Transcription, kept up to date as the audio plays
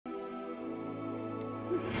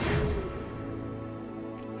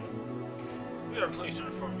We are pleased to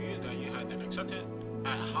inform you that you have been accepted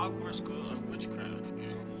at Hogwarts School of Witchcraft.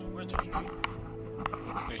 Where's the key?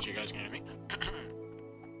 Make sure you guys can hear me.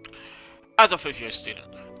 As a 5th year student,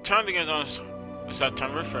 term begins on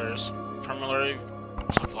September 1st. Preliminary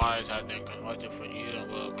supplies have been collected for you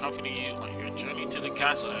and will accompany you on your journey to the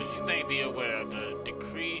castle. As you may be aware, the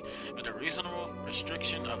decree and the reasonable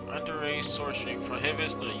restriction of underage sorcery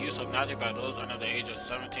prohibits the use of magic by those under the age of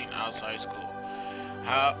 17 outside school.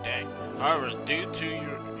 However, due to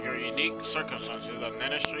your unique circumstances, the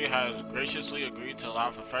ministry has graciously agreed to allow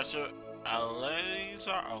Professor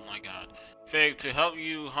Eleazar, Fig to help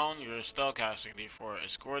you hone your spellcasting before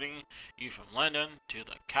escorting you from London to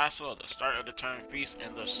the castle at the start of the term feast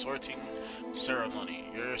and the sorting ceremony.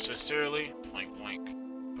 Yours sincerely, blank blank,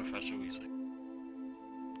 Professor Weasley,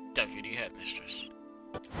 Deputy Headmistress.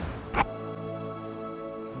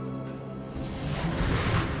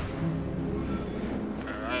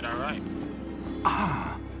 Alright.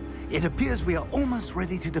 Ah, it appears we are almost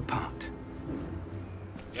ready to depart.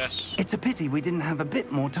 Yes. It's a pity we didn't have a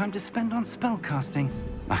bit more time to spend on spellcasting.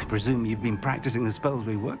 I presume you've been practicing the spells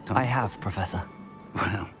we worked on. I have, Professor.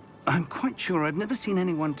 Well, I'm quite sure I've never seen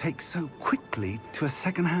anyone take so quickly to a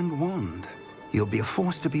second-hand wand. You'll be a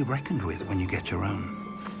force to be reckoned with when you get your own.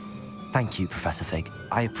 Thank you, Professor Fig.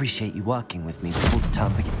 I appreciate you working with me before the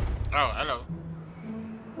term begins. Oh, hello.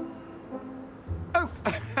 Oh,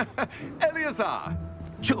 Eleazar!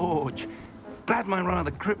 George! Glad my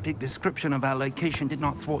rather cryptic description of our location did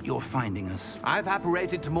not thwart your finding us. I've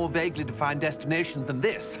apparated to more vaguely defined destinations than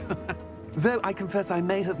this. Though I confess I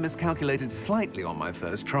may have miscalculated slightly on my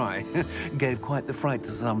first try. Gave quite the fright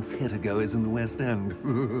to some theatre-goers in the West End.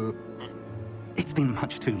 It's been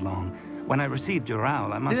much too long. When I received your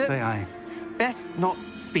owl, I must say I... Best not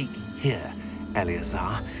speak here,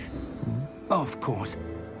 Eleazar. Of course.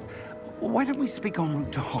 Why don't we speak en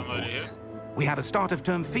route to Hogwarts? We have a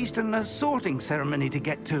start-of-term feast and a sorting ceremony to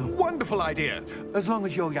get to. Wonderful idea! As long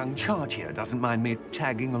as your young charge here doesn't mind me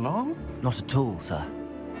tagging along. Not at all, sir.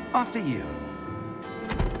 After you.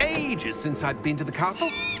 Ages since I'd been to the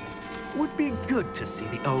castle. Would be good to see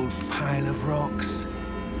the old pile of rocks.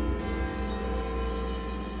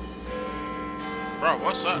 Bro,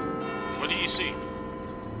 what's up? What do you see?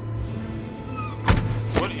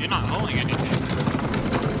 What? You're not holding anything.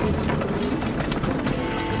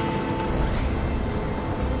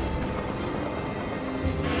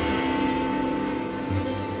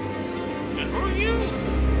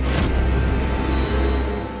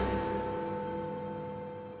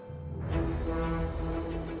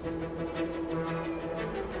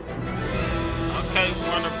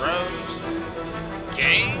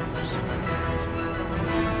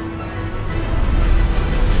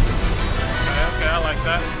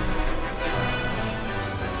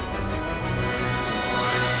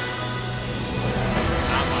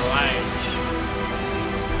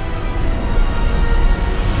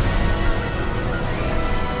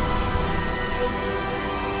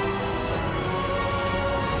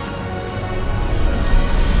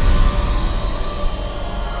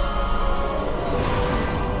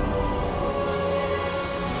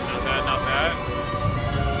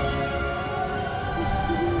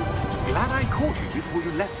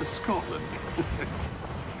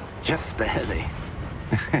 Just barely.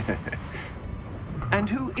 And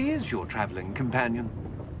who is your traveling companion?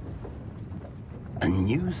 A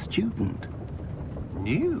new student.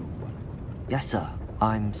 New? Yes, sir.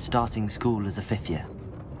 I'm starting school as a 5th year.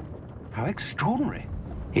 How extraordinary.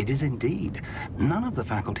 It is indeed. None of the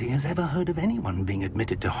faculty has ever heard of anyone being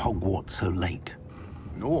admitted to Hogwarts so late.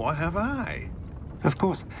 Nor have I. Of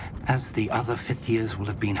course, as the other 5th years will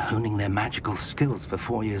have been honing their magical skills for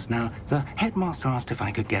 4 years now, the headmaster asked if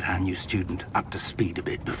I could get our new student up to speed a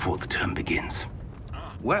bit before the term begins.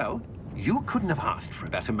 Well, you couldn't have asked for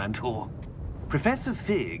a better mentor. Professor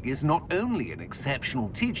Fig is not only an exceptional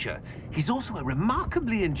teacher, he's also a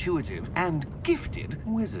remarkably intuitive and gifted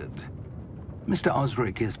wizard. Mr.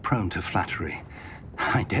 Osric is prone to flattery.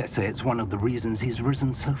 I dare say it's one of the reasons he's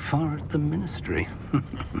risen so far at the ministry.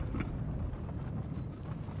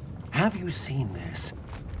 Have you seen this?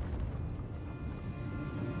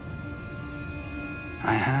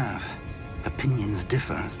 I have. Opinions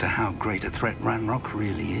differ as to how great a threat Ranrock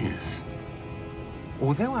really is.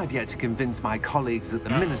 Although I've yet to convince my colleagues at the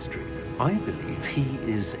ministry, I believe he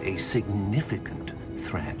is a significant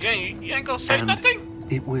threat. Yeah, you ain't gonna say nothing?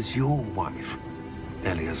 It was your wife,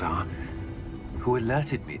 Eleazar, who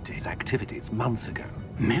alerted me to his activities months ago.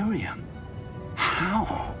 Miriam?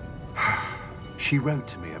 How? She wrote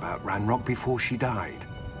to me about Ranrock before she died.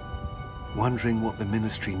 wondering what the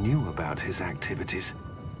Ministry knew about his activities.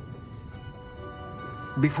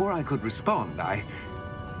 Before I could respond, I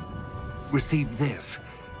received this.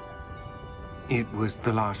 It was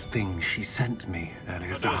the last thing she sent me earlier.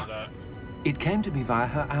 What is that? It came to me via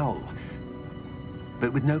her owl,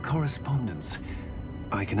 but with no correspondence.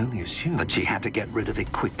 I can only assume That she had to get rid of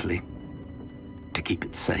it quickly to keep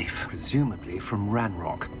it safe. presumably from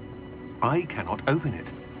Ranrock. I cannot open it.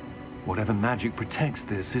 Whatever magic protects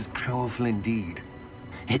this is powerful indeed.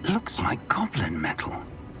 It looks like goblin metal.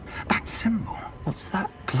 That symbol. What's that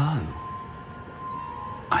glow?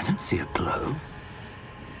 I don't see a glow.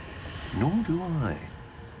 Nor do I.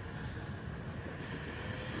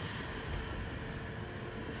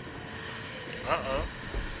 Uh-oh.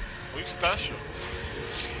 We special.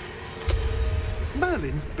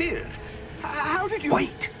 Merlin's beard. How did you...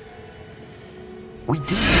 Wait! We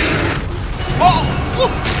do. Oh!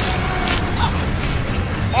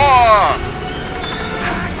 Oh!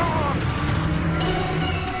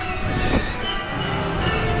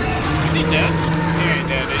 Is he dead? He ain't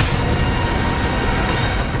dead, is he?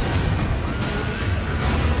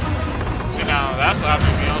 See, now, that's what happens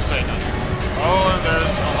when you don't say nothing. Oh, and there's a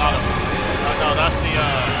lot of... Oh, no, that's the,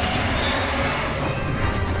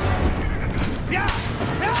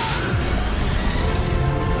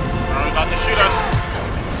 Oh, he's about to shoot us.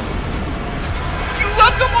 You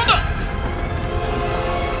left him on the...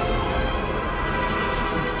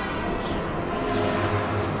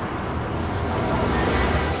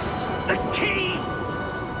 The key!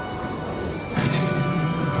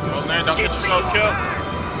 Oh man, don't get yourself killed.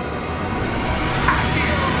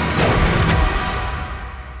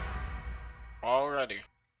 Already.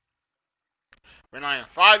 We're not even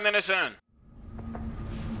 5 minutes in.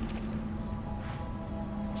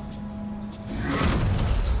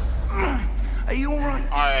 Are you alright?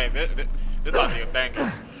 Alright, this about to be a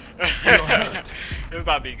banger. This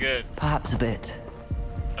about to be good. Perhaps a bit.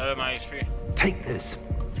 My HP. Take this.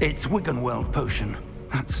 It's Wiggenweld potion.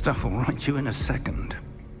 That stuff will right you in a second.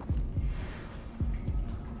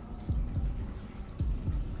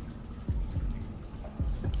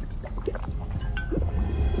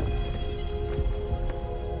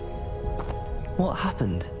 What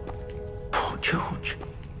happened? Poor George.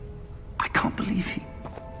 I can't believe he...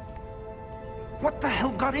 What the hell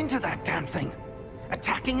got into that damn thing?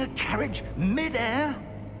 Attacking a carriage mid-air?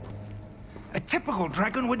 A typical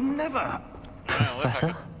dragon would never... Professor?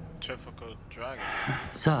 Like a typical dragon.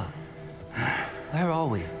 Sir, where are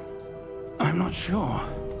we? I'm not sure.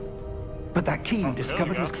 But that key you there we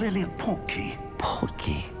discovered go. was clearly a port key. Port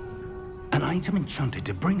key. An item enchanted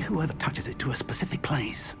to bring whoever touches it to a specific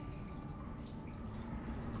place.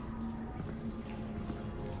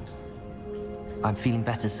 I'm feeling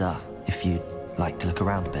better, sir, if you'd like to look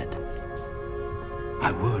around a bit.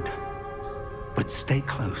 I would. But stay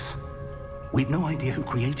close. We've no idea who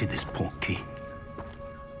created this port key.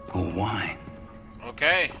 Or why.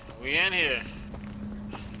 Okay, we in here.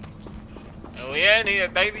 And we in here,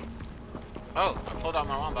 baby. Oh, I pulled out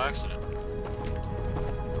my wand by accident.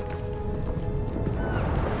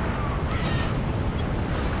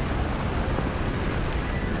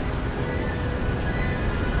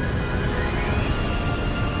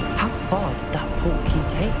 How far did that port key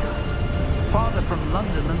take us? Farther from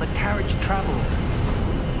London than the carriage traveled.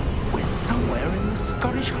 We're somewhere in the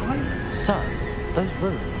Scottish Highlands. Sir, those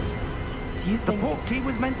ruins. Do you The think... port key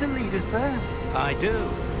was meant to lead us there? I do.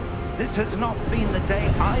 This has not been the day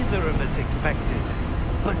either of us expected.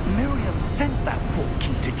 But Miriam sent that port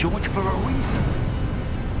key to George for a reason.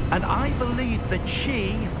 And I believe that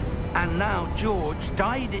she, and now George,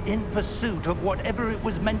 died in pursuit of whatever it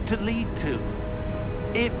was meant to lead to.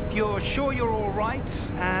 If you're sure you're all right,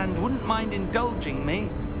 and wouldn't mind indulging me,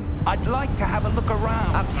 I'd like to have a look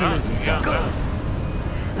around. Absolutely, sir. Good.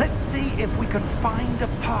 Let's see if we can find a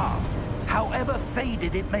path, however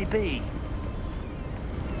faded it may be.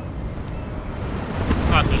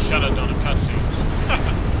 Not the shadow doing the cutscenes.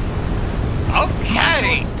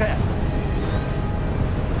 Okay. Your step.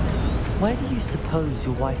 Where do you suppose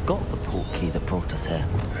your wife got the port key that brought us here?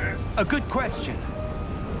 A good question.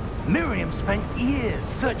 Miriam spent years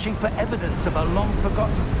searching for evidence of a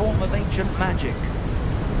long-forgotten form of ancient magic.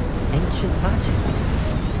 Ancient magic?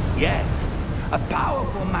 Yes, a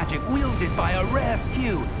powerful magic wielded by a rare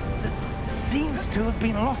few that seems to have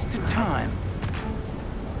been lost to time.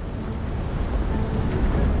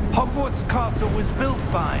 Hogwarts Castle was built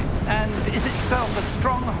by, and is itself a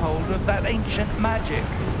stronghold of that ancient magic.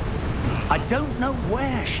 I don't know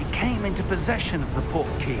where she came into possession of the port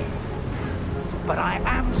key, but I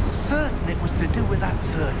am certain it was to do with that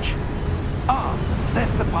search. Ah,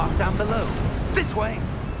 there's the path down below. This way.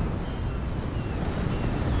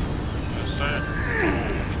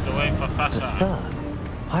 Professor. But sir,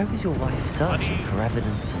 why was your wife searching for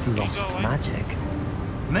evidence of lost magic?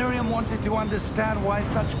 Miriam wanted to understand why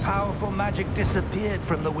such powerful magic disappeared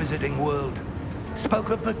from the wizarding world.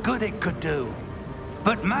 Spoke of the good it could do.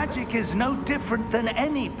 But magic is no different than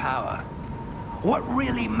any power. What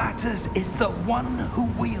really matters is the one who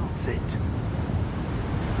wields it.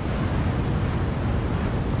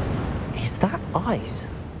 Is that ice?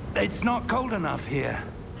 It's not cold enough here.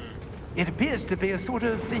 It appears to be a sort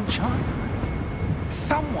of enchantment.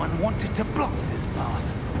 Someone wanted to block this path.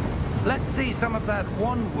 Let's see some of that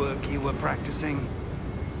wand work you were practicing.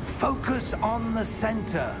 Focus on the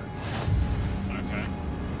center. Okay.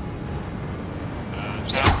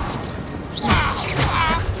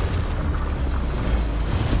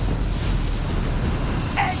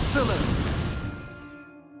 Excellent!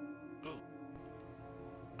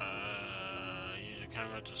 Use your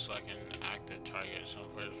camera to select an active target. Some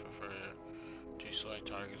players prefer to select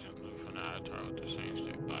targets and move from the avatar with the same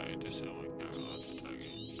stick by disabling camera with the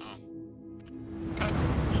target. Oh. Okay.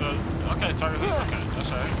 So, okay, target. Okay,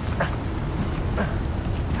 that's alright.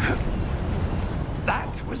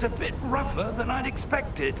 That was a bit rougher than I'd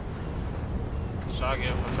expected.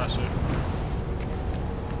 Saga, Professor.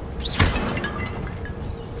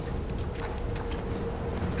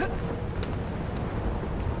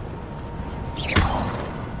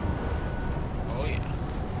 Oh yeah.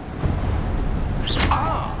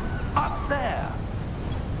 Ah! Up there!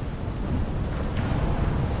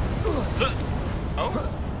 Oh,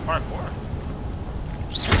 parkour.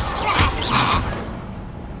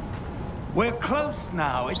 We're close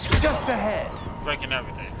now. It's just ahead. Breaking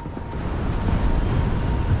everything.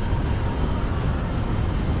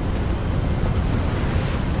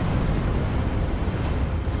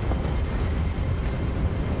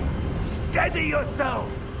 Steady yourself!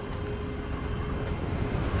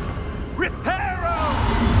 Reparo!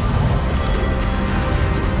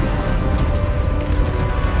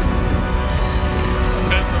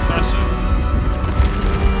 Okay, Professor.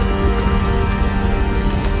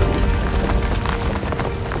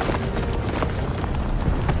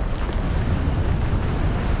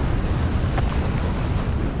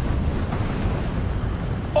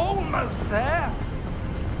 Almost there!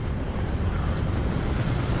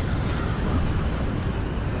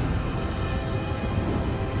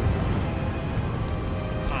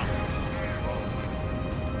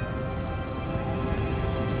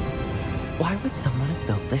 Why would someone have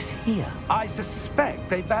built this here? I suspect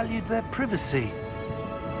they valued their privacy.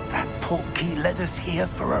 That portkey led us here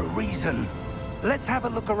for a reason. Let's have a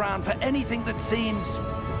look around for anything that seems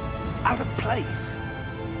out of place.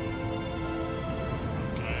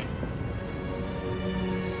 Okay.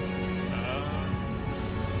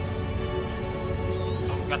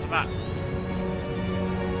 Oh, we got the map.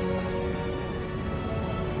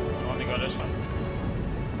 Only go this way.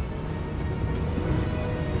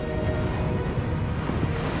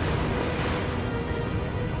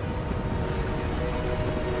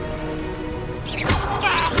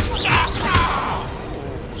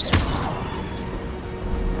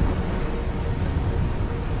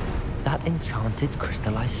 That enchanted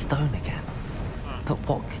crystallized stone again. But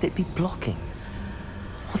what could it be blocking?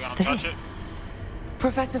 What's gonna touch this? it?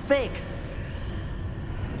 Professor Fig!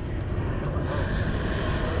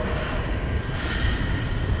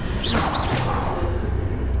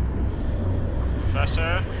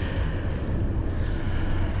 Professor?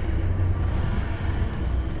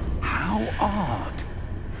 How odd.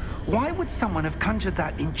 Why would someone have conjured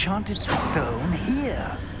that enchanted stone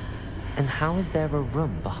here? And how is there a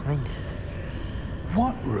room behind it?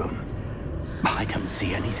 What room? I don't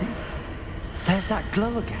see anything. There's that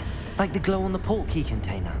glow again, like the glow on the portkey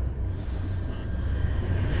container.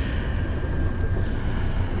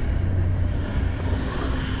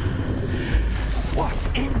 What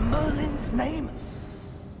in Merlin's name?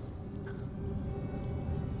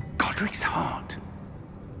 Godric's heart.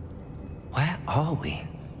 Where are we?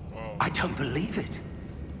 I don't believe it.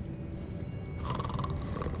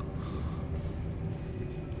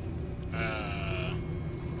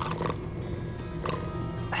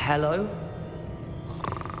 Hello?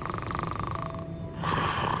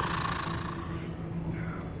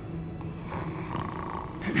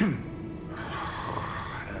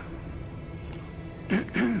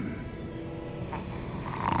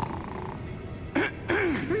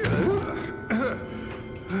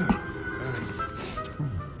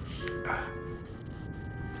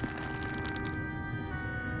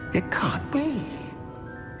 It can't be.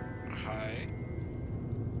 Hi.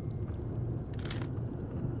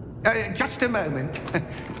 Just a moment.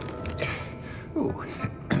 Ooh.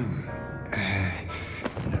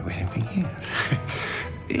 Where are we here?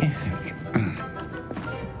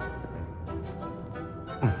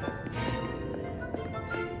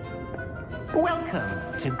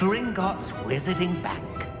 Hogwarts Wizarding Bank.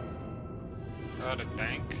 The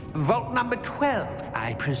bank? Vault number 12,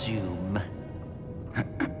 I presume.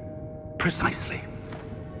 Precisely.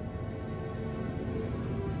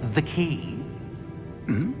 The key?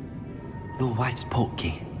 Your wife's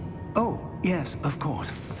portkey. Oh, yes, of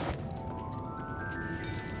course.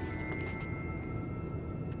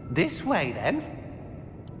 This way, then.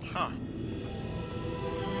 Huh.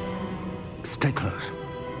 Stay close.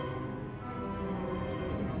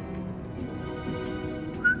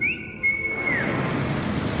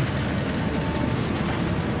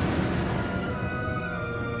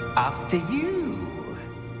 After you.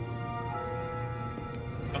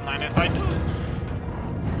 Don't mind if I do.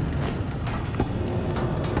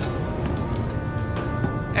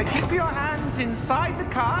 Keep your hands inside the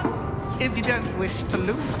cart if you don't wish to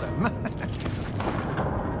lose them.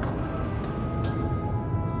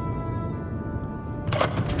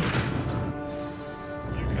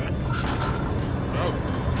 Okay. Oh.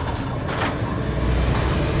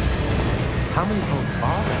 How many vaults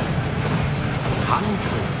are there?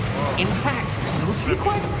 Hundreds. In fact, you'll see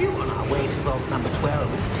quite a few on our way to vault number 12.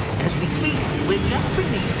 As we speak, we're just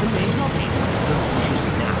beneath the main lobby. The vault you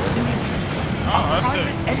see now in the east. Oh, that's Private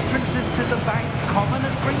it. entrances to the bank common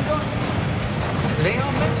at Gringotts? They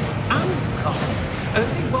are most uncommon.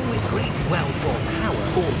 Only one with great wealth or power,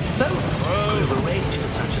 or both, could have arranged for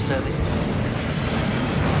such a service.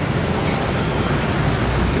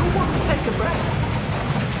 You'll want to take a breath.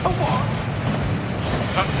 A what?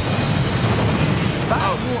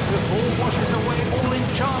 That waterfall washes away all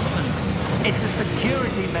enchantments. It's a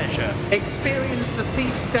security measure. Experienced the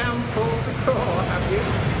thief's downfall before, have you?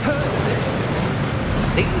 Heard of it?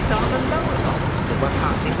 These are the lower vaults that we're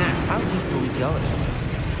passing now. How deep are we going?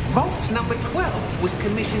 Vault number 12 was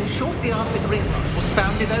commissioned shortly after Gringotts was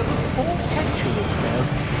founded over 4 centuries ago.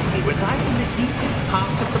 It resides in the deepest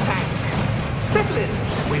part of the bank. Settle in.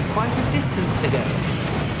 We've quite a distance to go.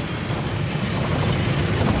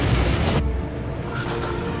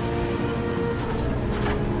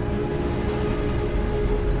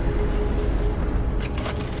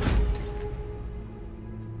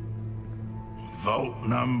 Vault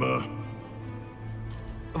number.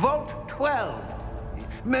 Vault 12.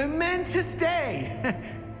 Momentous day.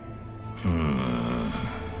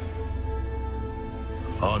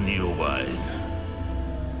 On your way.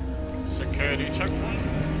 Security checkpoint?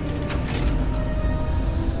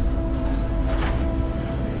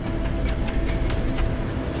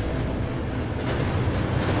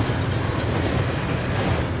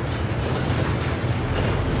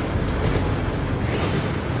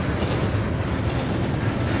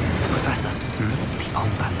 Professor, the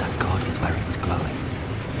armband that guard was wearing was glowing.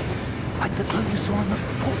 Like the glow you saw on the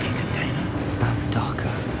portkey container. No,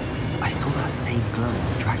 darker. I saw that same glow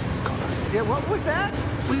on the dragon's collar. Yeah, what was that?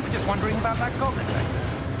 We were just wondering about that goblin back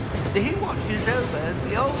there. He watches over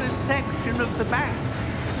the oldest section of the bank.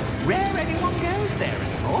 Rare anyone goes there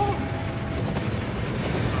anymore.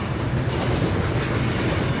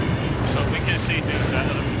 So we can see things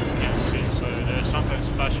that other people can't see. So there's something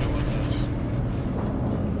special with us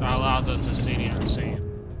that allows us to see the unseen.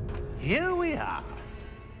 Here we are.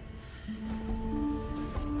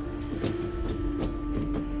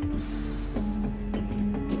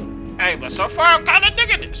 Hey, but so far I'm kind of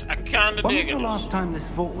digging this. I kind of When was digging the this. last time this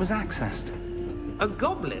vault was accessed? A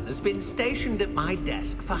goblin has been stationed at my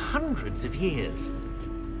desk for hundreds of years.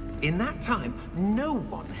 In that time, no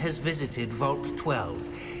one has visited Vault 12.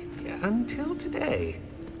 Until today.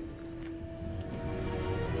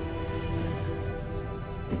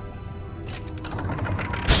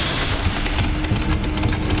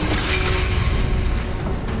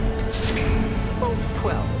 Vault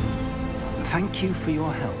 12. Thank you for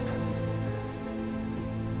your help.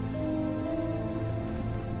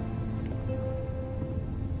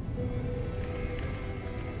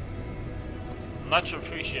 Much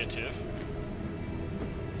appreciative.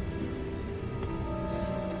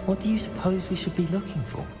 What do you suppose we should be looking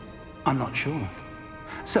for? I'm not sure.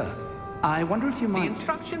 Sir, I wonder if you The might...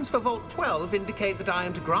 instructions for Vault 12 indicate that I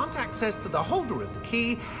am to grant access to the holder of the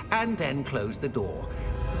key and then close the door.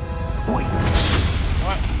 Wait.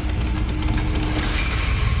 What?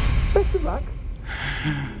 Best of luck.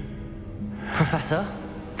 Professor?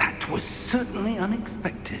 That was certainly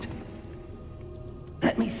unexpected.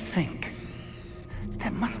 Let me think.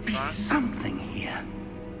 There must be something here.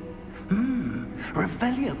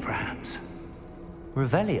 Revelio, perhaps?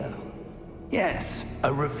 Revelio? Yes,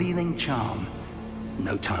 a revealing charm.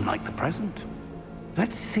 No time like the present.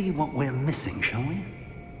 Let's see what we're missing, shall we?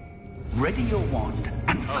 Ready your wand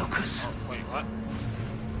and focus. Oh, wait, what?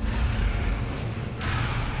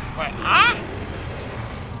 Wait, huh?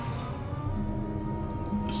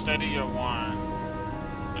 Steady your wand.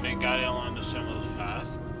 And then guide it along the symbol's path.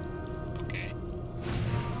 Okay.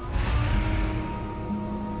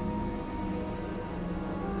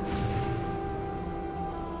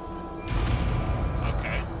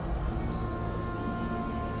 Okay.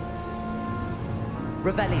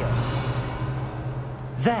 Revelio.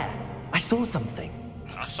 There! I saw something.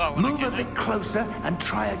 I saw one Move a again. bit closer and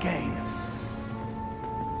try again.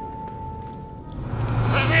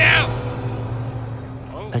 Let me out!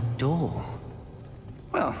 Oh. A door.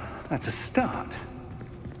 Well, that's a start.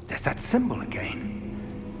 There's that symbol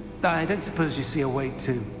again. I don't suppose you see a way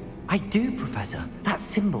to... I do, Professor. That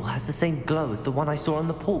symbol has the same glow as the one I saw on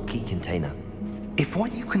the port key container. If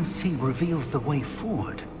what you can see reveals the way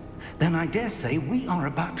forward, then I dare say we are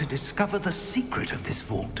about to discover the secret of this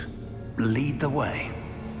vault. Lead the way.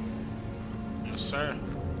 Yes, sir.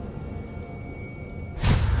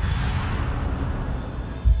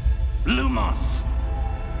 Lumos!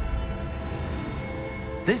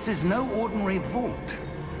 This is no ordinary vault.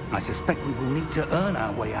 I suspect we will need to earn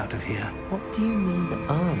our way out of here. What do you mean,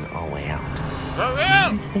 earn our way out? Let me Do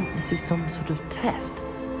out! you think this is some sort of test?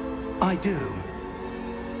 I do.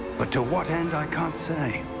 But to what end, I can't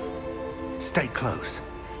say. Stay close.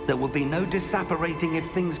 There will be no disapparating if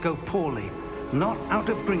things go poorly. Not out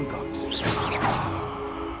of Gringotts.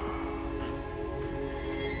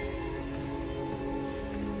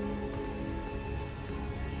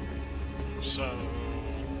 So...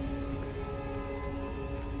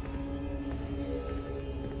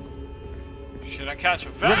 Should I catch a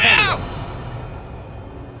Revelio?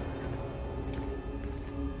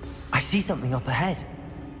 I see something up ahead.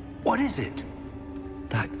 What is it?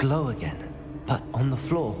 That glow again, but on the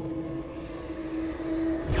floor.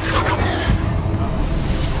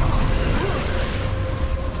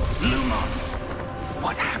 Lumos!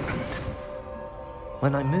 What happened?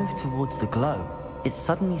 When I moved towards the glow, it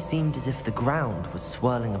suddenly seemed as if the ground was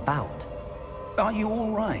swirling about. Are you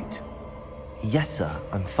all right? Yes, sir,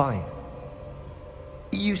 I'm fine.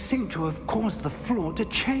 You seem to have caused the floor to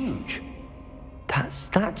change. That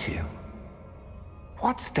statue.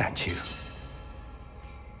 What statue?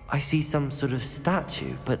 I see some sort of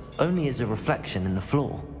statue, but only as a reflection in the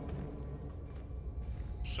floor.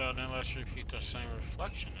 So then let's repeat the same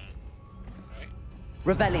reflection then, right?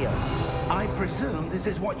 Revelio. I presume this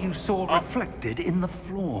is what you saw reflected in the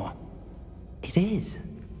floor. It is.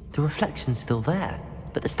 The reflection's still there,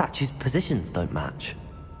 but the statue's positions don't match.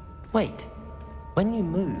 Wait. When you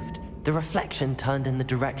moved, the reflection turned in the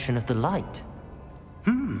direction of the light.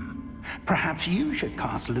 Perhaps you should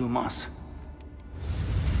cast Lumos.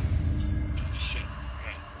 Shit.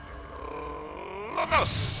 Okay.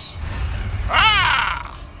 Logos!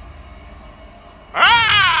 Ah!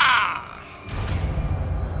 Ah!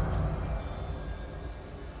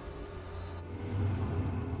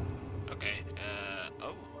 Okay,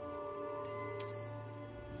 oh.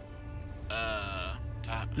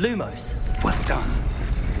 That. Lumos. Well done.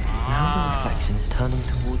 Now the reflection is turning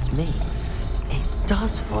towards me. It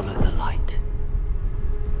does follow the light.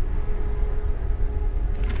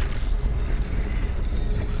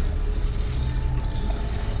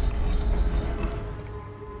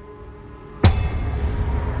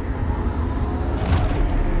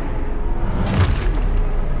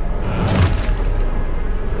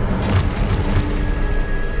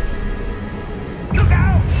 Look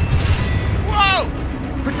out! Whoa!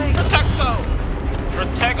 Protego!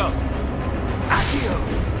 Protego! Accio!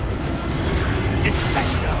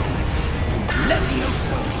 Descendo!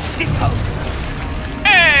 Levioso! Deposo!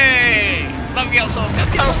 Hey! Levioso!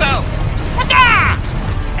 Deposo! Whatcha!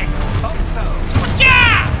 Exposo! Whatcha!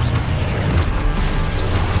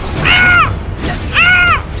 Ah!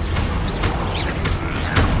 Ah!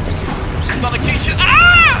 Gonna kill you!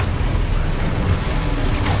 Ah!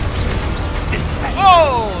 Descendo!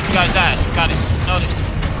 Oh! You got that. You got it. Notice.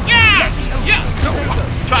 Yeah! Yeah!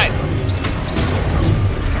 Try it.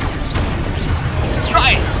 Try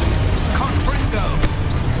it. Comprendo!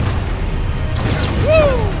 Woo!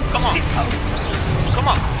 Come on. Deposo! Come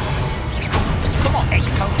on. Come on.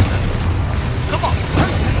 Exposo! Come on.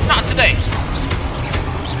 Not today.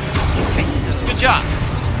 Good job.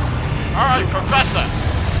 Alright, Professor.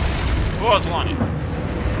 Who else wanted?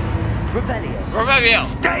 Revelio. Revelio.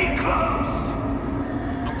 Stay close!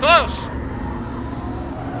 I'm close.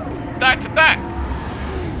 Back to back.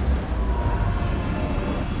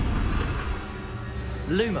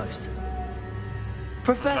 Lumos.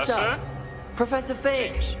 Professor! Professor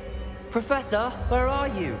Fig! James. Professor, where are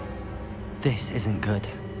you? This isn't good.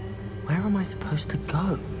 Where am I supposed to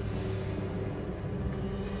go?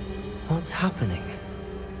 What's happening?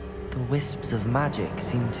 The wisps of magic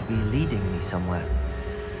seem to be leading me somewhere.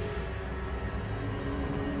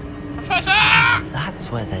 Professor!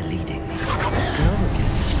 That's where they're leading me. Go again.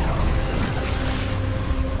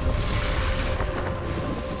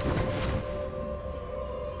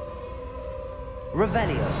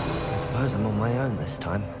 Revelio. I suppose I'm on my own this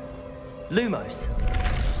time. Lumos.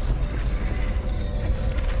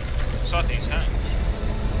 Saw these hands.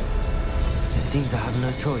 It seems I have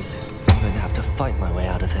no choice. I'm going to have to fight my way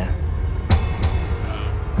out of here.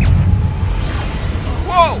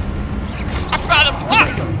 Whoa! I found him!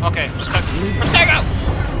 Ah! Okay, let's go. Protego!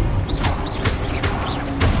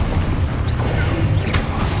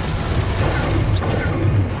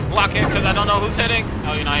 Block it because I don't know who's hitting.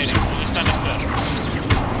 Oh, you're not hitting. You're just standing still.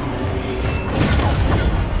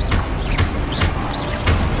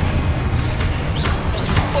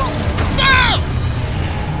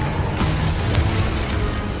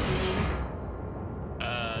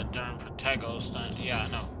 During Protego's stun. Yeah, I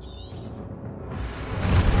know.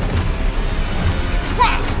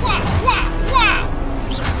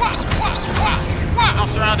 I'm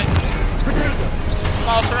surrounded. I'm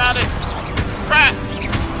all surrounded. Crap!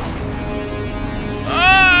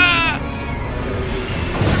 Ah!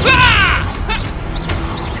 Ah!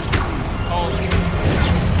 Oh.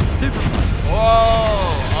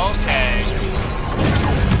 Whoa, okay.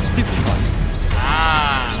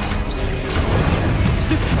 Ah.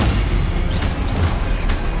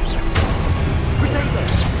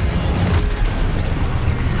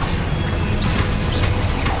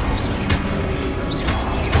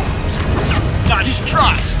 Nice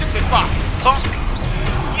try, stupid fuck, punk.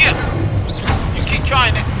 Yeah, you keep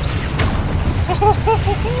trying it.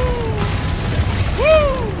 Woo!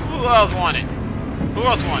 Who else wanted? Who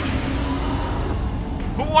else wanted?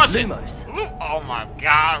 Who wants it? Lumos. Oh my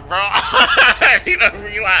god, bro. You know,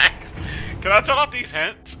 relax. Can I turn off these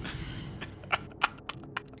hints?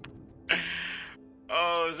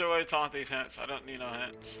 Oh, is there a way to turn off these hints? I don't need no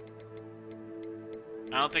hints.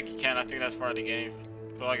 I don't think you can. I think that's part of the game.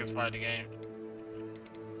 I feel like it's part of the game.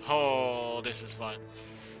 Oh, this is fun.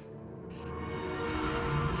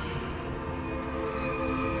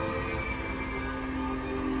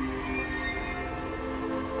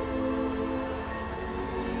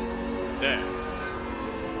 There.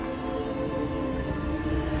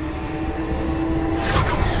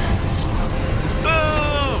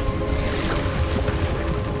 Boom!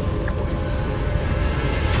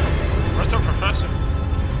 Where's our professor?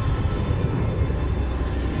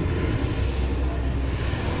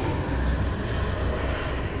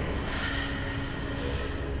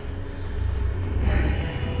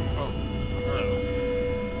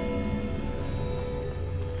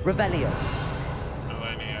 Revelio. No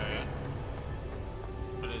any area.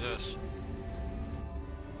 What is this?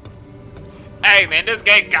 Hey man, this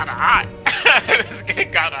game kinda hot. This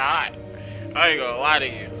game kinda hot. I ain't gonna lie to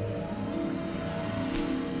you.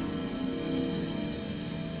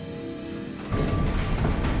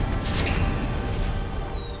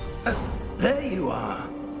 There you are.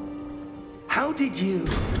 How did you...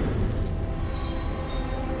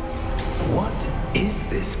 What is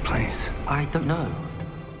this place? I don't know.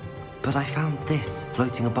 But I found this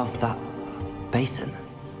floating above that basin.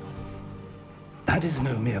 That is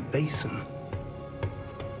no mere basin.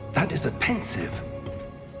 That is a pensive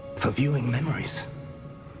for viewing memories.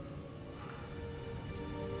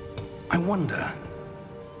 I wonder...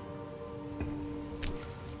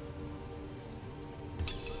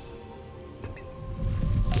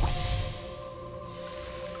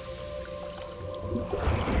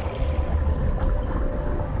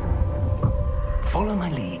 Follow my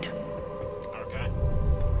lead. Okay.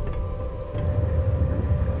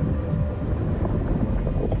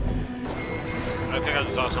 I think I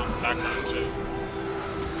just saw something background too.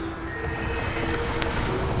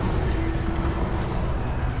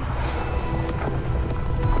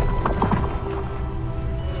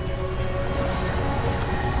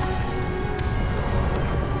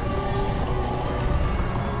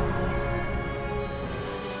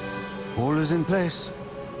 All is in place.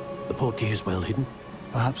 The portkey is well hidden.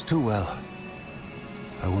 Perhaps too well.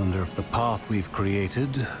 I wonder if the path we've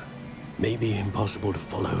created... May be impossible to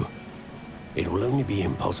follow. It will only be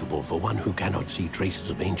impossible for one who cannot see traces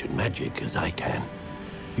of ancient magic as I can.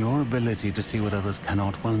 Your ability to see what others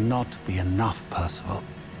cannot will not be enough, Percival.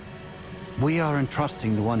 We are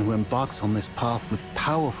entrusting the one who embarks on this path with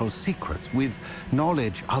powerful secrets, with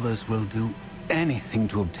knowledge others will do anything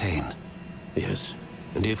to obtain. Yes,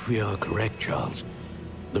 and if we are correct, Charles,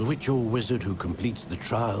 the witch or wizard who completes the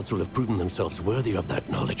trials will have proven themselves worthy of that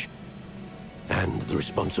knowledge, and the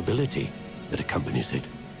responsibility that accompanies it.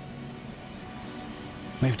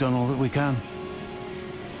 We've done all that we can.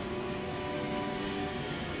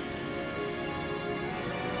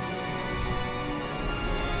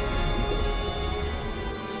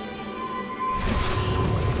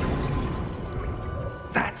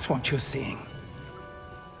 That's what you're seeing.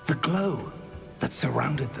 The glow that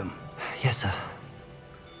surrounded them. Yes, sir.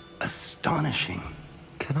 Astonishing.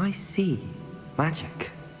 Can I see magic?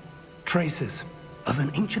 Traces of an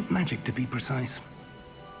ancient magic, to be precise.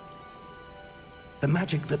 The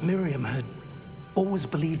magic that Miriam had always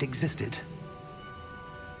believed existed,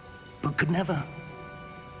 but could never.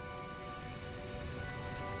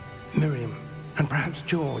 Miriam, and perhaps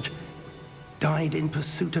George, died in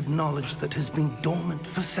pursuit of knowledge that has been dormant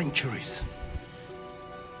for centuries.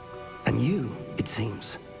 And you, it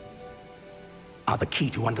seems, are the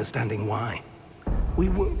key to understanding why. We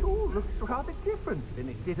were... It all looks rather different than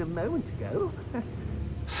it did a moment ago.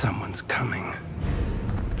 Someone's coming.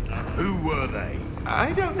 Who were they?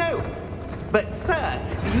 I don't know. But, sir,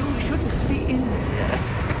 you shouldn't be in here.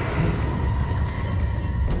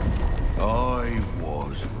 I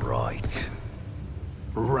was right.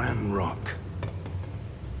 Ramrock.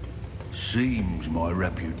 Seems my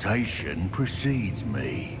reputation precedes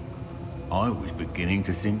me. I was beginning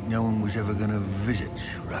to think no one was ever going to visit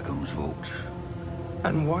Rackham's vault.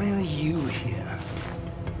 And why are you here?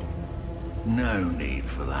 No need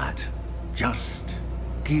for that. Just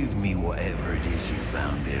give me whatever it is you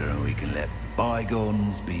found here and we can let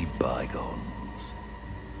bygones be bygones.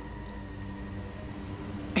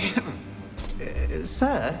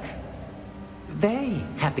 Sir, they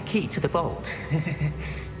have the key to the vault.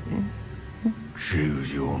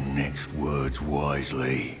 Choose your next words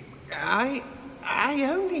wisely. I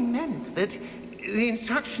only meant that the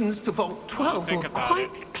instructions to Vault 12 were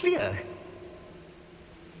quite clear.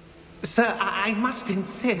 Sir, I must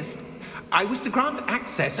insist. I was to grant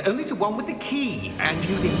access only to one with the key, and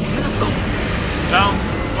you didn't have them. Don't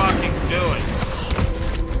fucking do it.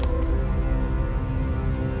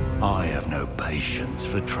 I have no patience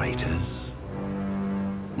for traitors.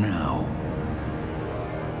 Now,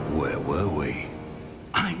 where were we?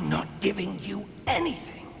 I'm not giving you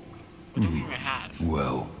anything. What do you even have?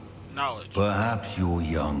 Well, Knowledge. perhaps your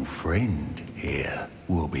young friend here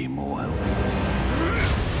will be more helpful.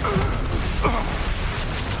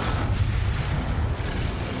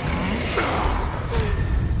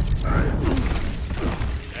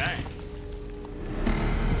 Dang.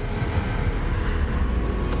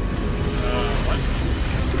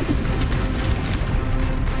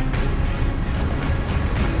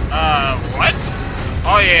 What?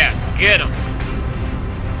 Oh yeah, get him.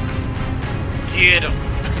 Get him.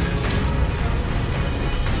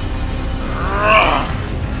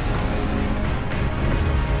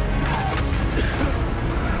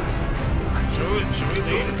 Should we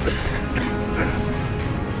leave?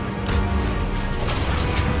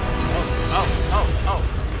 Oh.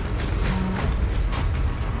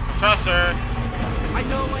 Professor. I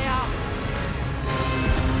know a way out.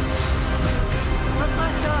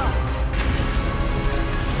 Professor!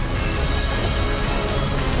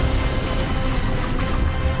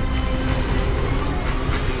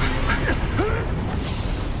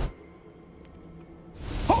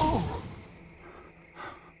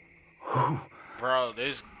 Bro,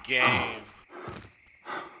 this game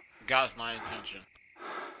got my attention.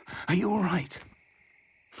 Are you all right?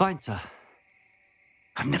 Fine, sir.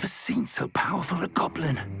 I've never seen so powerful a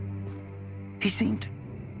goblin. He seemed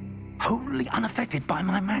wholly unaffected by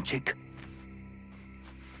my magic.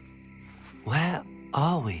 Where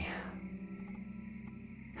are we?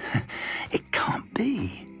 It can't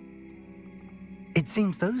be. It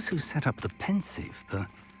seems those who set up the pensive, the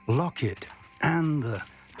locket, and the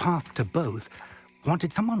path to both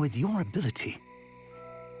wanted someone with your ability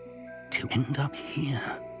to end up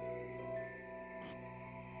here.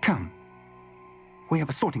 Come. We have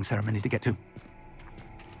a sorting ceremony to get to.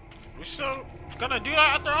 We still gonna do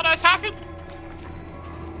that after all that's happened?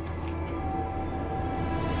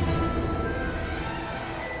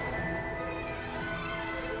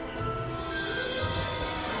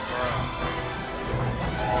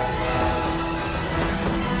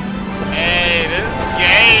 Hey, this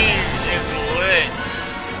game is lit.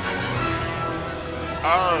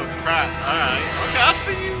 Oh crap, alright. Okay, I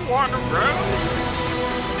see you, Warner Bros.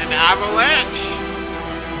 And the Avalanche.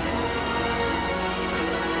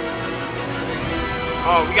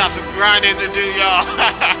 Oh, we got some grinding to do, y'all.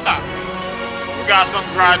 We got some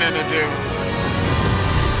grinding to do.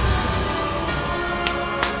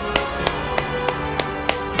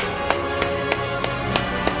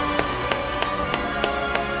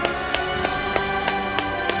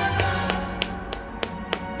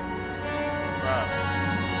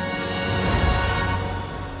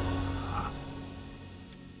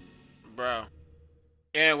 Bro.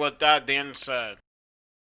 And with that being said,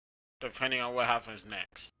 depending on what happens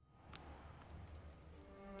next.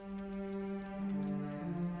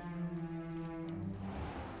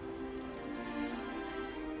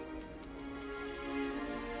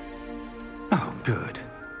 Good.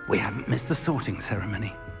 We haven't missed the sorting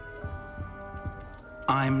ceremony.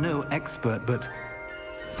 I'm no expert, but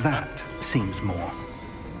that seems more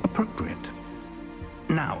appropriate.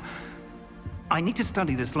 Now, I need to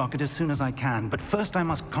study this locket as soon as I can, but first I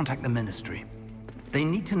must contact the Ministry. They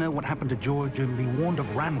need to know what happened to George and be warned of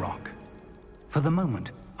Ranrock. For the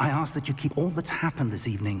moment, I ask that you keep all that's happened this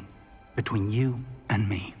evening between you and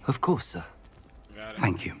me. Of course, sir. Got it.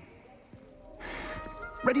 Thank you.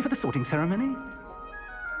 Ready for the sorting ceremony?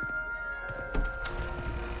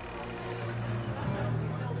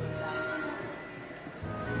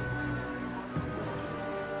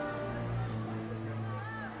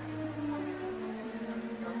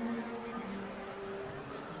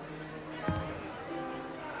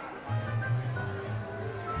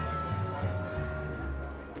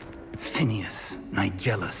 Phineas,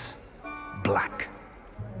 Nigellus, Black.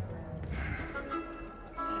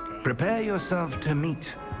 Prepare yourself to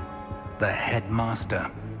meet the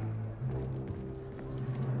headmaster.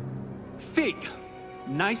 Fig,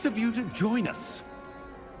 nice of you to join us.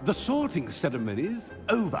 The sorting ceremony's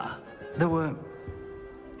over. There were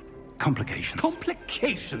complications.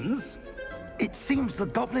 Complications? It seems the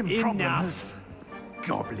goblin problem has... Enough.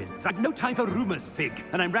 Goblins. I've no time for rumors, Fig,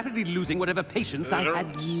 and I'm rapidly losing whatever patience I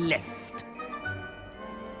had left.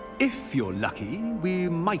 If you're lucky, we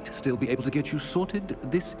might still be able to get you sorted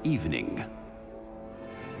this evening.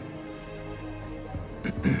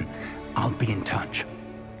 I'll be in touch.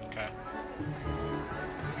 Okay.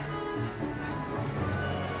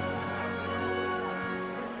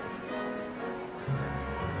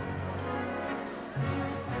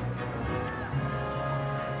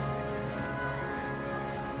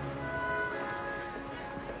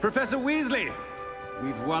 Professor Weasley,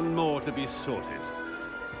 we've one more to be sorted.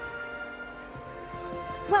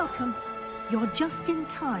 Welcome. You're just in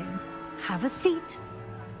time. Have a seat.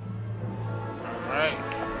 Alright.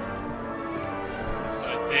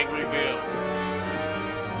 A big reveal.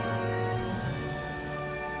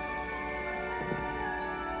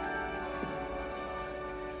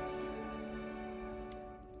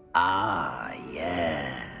 Ah,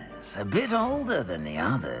 yes. A bit older than the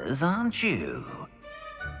others, aren't you?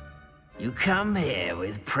 You come here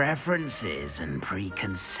with preferences and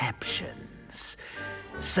preconceptions.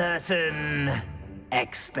 Certain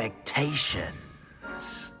expectations.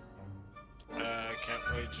 I can't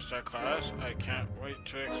wait to start class. I can't wait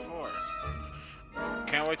to explore.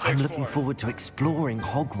 Can't wait to I'm explore. looking forward to exploring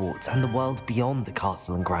Hogwarts and the world beyond the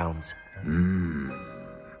castle and grounds.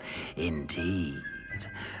 Indeed.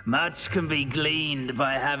 Much can be gleaned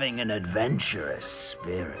by having an adventurous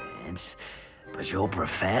spirit, but your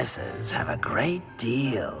professors have a great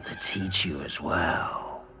deal to teach you as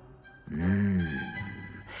well.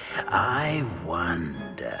 I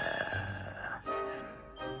wonder...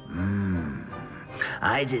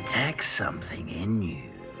 I detect something in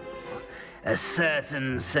you. A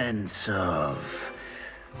certain sense of...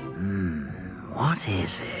 what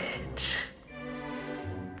is it?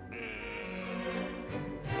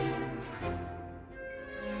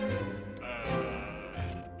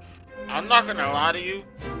 I'm not gonna lie to you.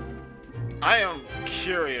 I am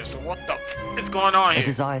curious of what the is going on A here.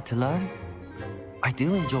 desire to learn? I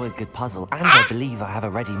do enjoy a good puzzle, and I believe I have a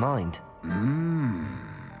ready mind.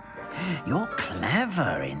 You're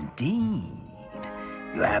clever indeed.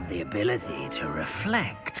 You have the ability to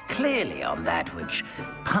reflect clearly on that which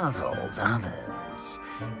puzzles others.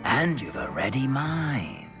 And you've a ready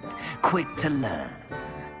mind, quick to learn.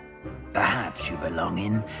 Perhaps you belong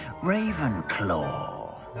in Ravenclaw.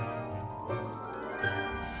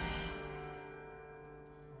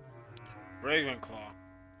 Ravenclaw.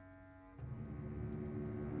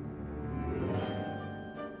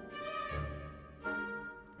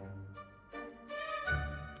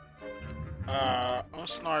 I'm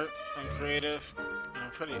smart, I'm creative, and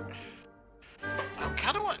I'm pretty... I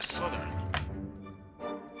kinda want Slytherin.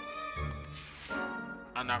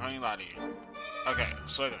 I'm not gonna lie to you. Okay,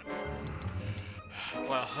 Slytherin.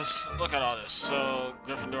 Well, let's look at all this. So,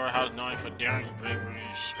 Gryffindor, house known for daring, bravery,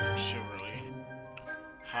 and chivalry.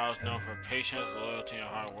 House known for patience, loyalty, and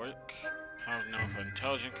hard work. House known for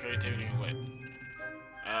intelligence, creativity, and wit.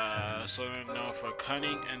 Slytherin known for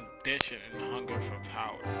cunning, ambition, and hunger for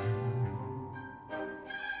power.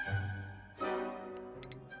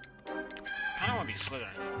 I don't want to be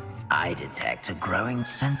Slytherin. I detect a growing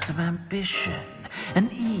sense of ambition,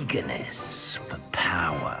 an eagerness for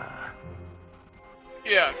power.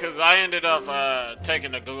 Yeah, because I ended up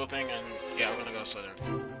taking the Google thing, and yeah, I'm gonna go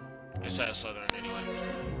Slytherin. It says Slytherin anyway.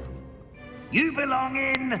 You belong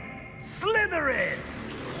in Slytherin!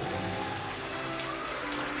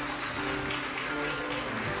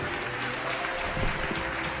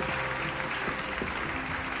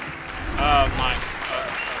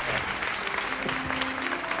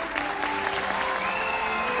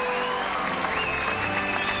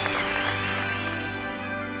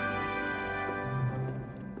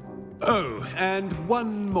 Oh, and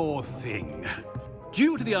one more thing.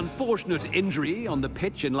 Due to the unfortunate injury on the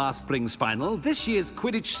pitch in last spring's final, this year's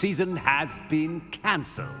Quidditch season has been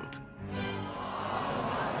cancelled.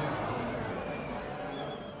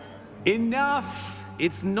 Enough!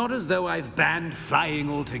 It's not as though I've banned flying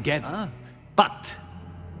altogether, but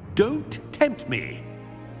don't tempt me.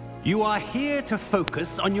 You are here to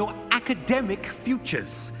focus on your academic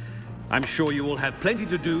futures. I'm sure you will have plenty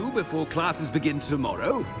to do before classes begin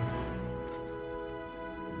tomorrow.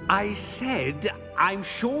 I said, I'm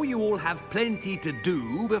sure you all have plenty to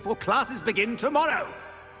do before classes begin tomorrow.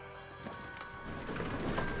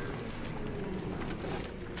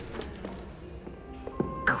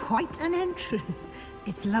 Quite an entrance.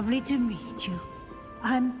 It's lovely to meet you.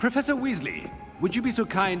 I'm... Professor Weasley, would you be so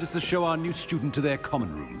kind as to show our new student to their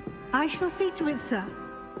common room? I shall see to it, sir.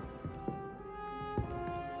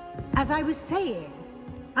 As I was saying,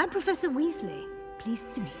 I'm Professor Weasley.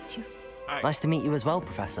 Pleased to meet you. Nice to meet you as well,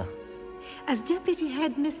 Professor. As Deputy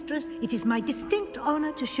Headmistress, it is my distinct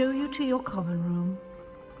honor to show you to your common room.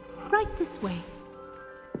 Right this way.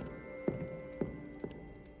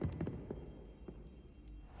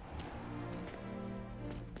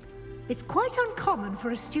 It's quite uncommon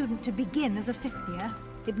for a student to begin as a fifth year.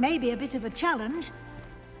 It may be a bit of a challenge,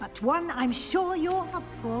 but one I'm sure you're up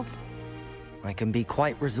for. I can be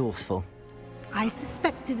quite resourceful. I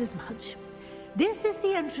suspected as much. This is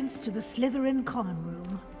the entrance to the Slytherin common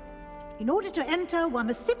room. In order to enter, one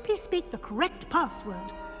must simply speak the correct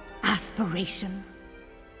password. Aspiration.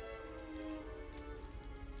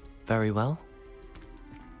 Very well.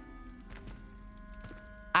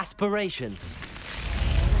 Aspiration.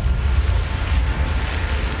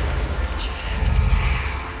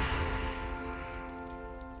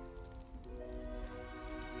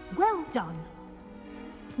 Well done.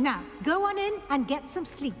 Now, go on in and get some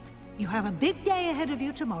sleep. You have a big day ahead of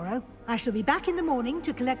you tomorrow. I shall be back in the morning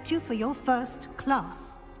to collect you for your first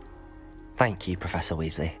class. Thank you, Professor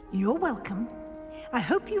Weasley. You're welcome. I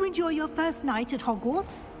hope you enjoy your first night at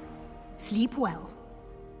Hogwarts. Sleep well.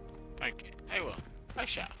 Thank you. I will. I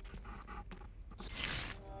shall.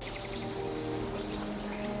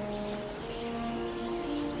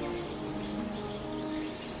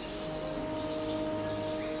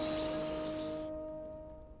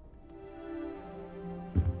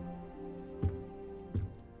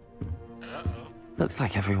 Looks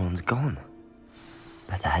like everyone's gone.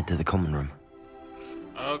 Better head to the common room.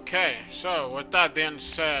 Okay, so with that being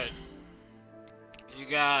said, you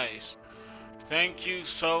guys, thank you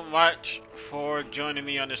so much for joining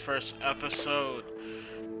me on this first episode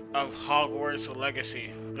of Hogwarts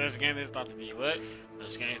Legacy. This game is about to be lit.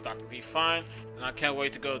 This game is about to be fun, and I can't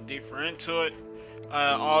wait to go deeper into it.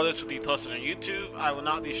 All this will be posted on YouTube. I will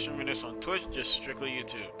not be streaming this on Twitch, just strictly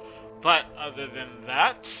YouTube. But other than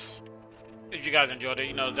that, if you guys enjoyed it,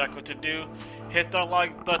 you know exactly what to do. Hit that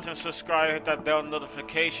like button, subscribe, hit that bell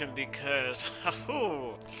notification, because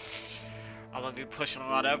I'm gonna be pushing a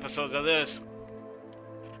lot of episodes of this.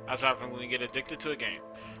 That's what happens when you get addicted to a game.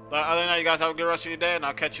 But other than that, you guys have a good rest of your day, and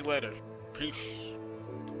I'll catch you later. Peace.